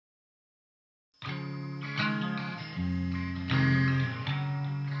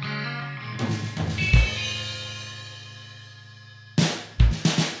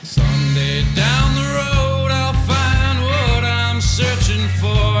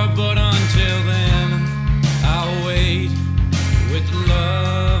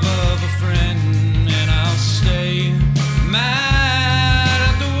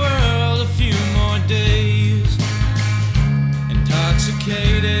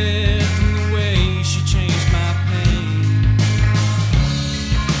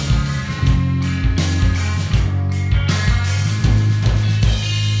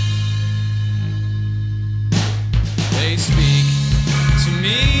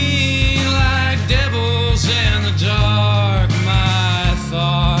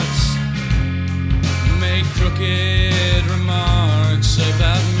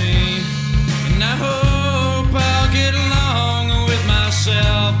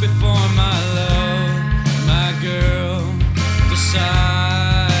before my love, my girl,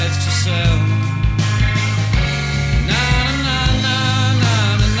 decides to sell.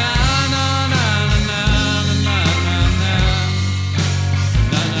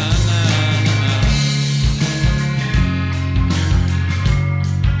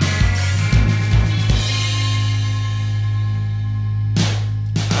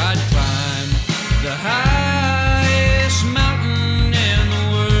 The highest mountain in the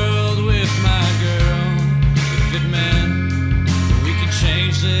world with my girl, if it meant we could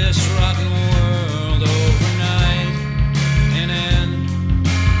change this rotten world overnight and end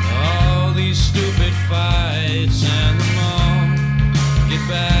all these stupid fights and them all get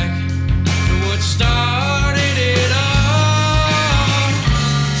back to what started.